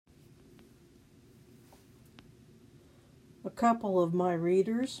couple of my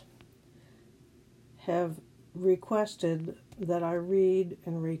readers have requested that I read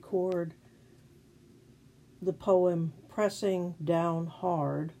and record the poem Pressing Down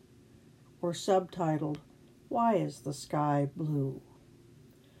Hard, or subtitled, Why is the Sky Blue?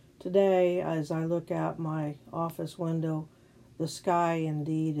 Today, as I look out my office window, the sky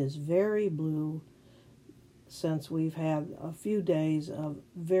indeed is very blue, since we've had a few days of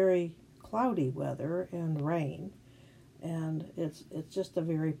very cloudy weather and rain. And it's just a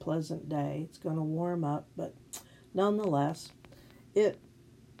very pleasant day. It's going to warm up, but nonetheless, it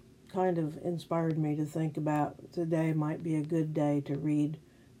kind of inspired me to think about today might be a good day to read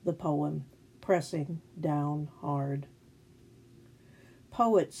the poem Pressing Down Hard.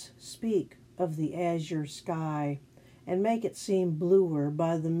 Poets speak of the azure sky and make it seem bluer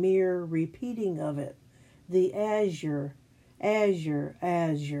by the mere repeating of it. The azure, azure,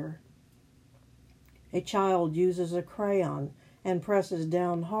 azure. A child uses a crayon and presses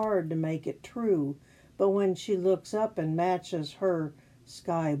down hard to make it true, but when she looks up and matches her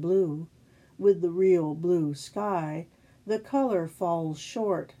sky blue with the real blue sky, the color falls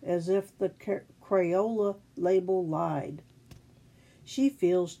short as if the Crayola label lied. She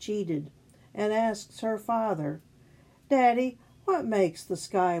feels cheated and asks her father, "Daddy, what makes the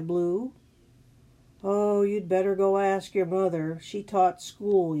sky blue?" "Oh, you'd better go ask your mother. She taught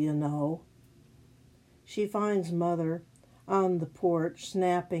school, you know." She finds Mother on the porch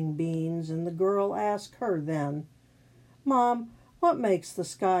snapping beans, and the girl asks her then, "Mom, what makes the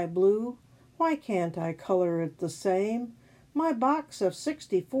sky blue? Why can't I color it the same? My box of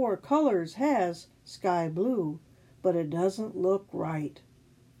 64 colors has sky blue, but it doesn't look right."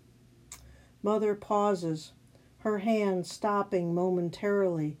 Mother pauses, her hand stopping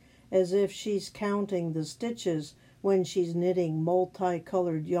momentarily as if she's counting the stitches when she's knitting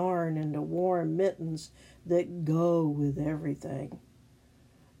multicolored yarn into warm mittens that go with everything.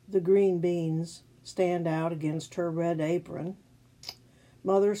 The green beans stand out against her red apron.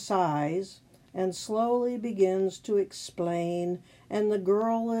 Mother sighs and slowly begins to explain, and the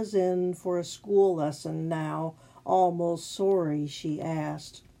girl is in for a school lesson now, almost sorry she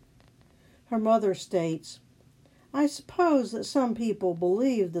asked. Her mother states, "I suppose that some people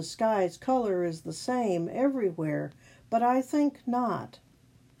believe the sky's color is the same everywhere, but I think not."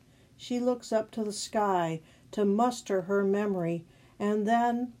 She looks up to the sky to muster her memory, and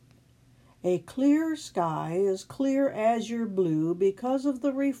then, "A clear sky is clear azure blue because of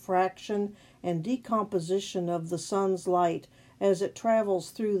the refraction and decomposition of the sun's light as it travels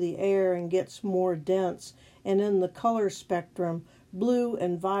through the air and gets more dense, and in the color spectrum, blue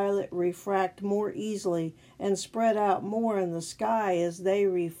and violet refract more easily and spread out more in the sky as they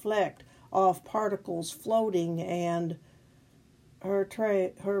reflect off particles floating," and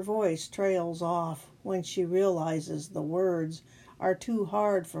her voice trails off when she realizes the words are too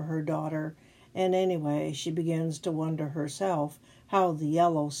hard for her daughter, and anyway she begins to wonder herself how the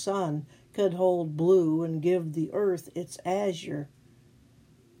yellow sun could hold blue and give the earth its azure.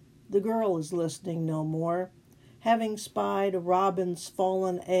 The girl is listening no more, having spied a robin's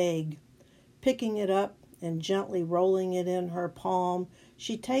fallen egg. Picking it up and gently rolling it in her palm,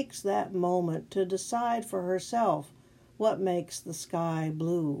 she takes that moment to decide for herself what makes the sky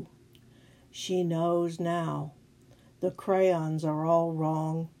blue. She knows now. The crayons are all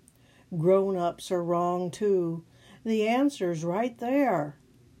wrong. Grown-ups are wrong too. The answer's right there.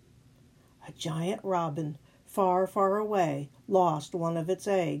 A giant robin, far, far away, lost one of its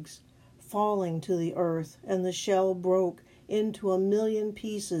eggs, falling to the earth, and the shell broke into 1,000,000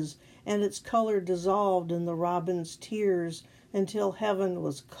 pieces, and its color dissolved in the robin's tears until heaven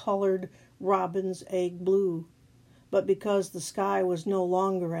was colored robin's egg blue. But because the sky was no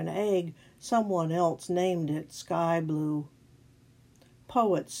longer an egg, someone else named it sky blue.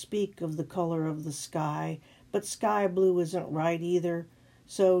 Poets speak of the color of the sky, but sky blue isn't right either,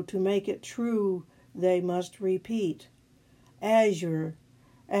 so to make it true, they must repeat, azure,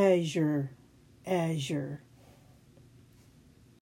 azure, azure.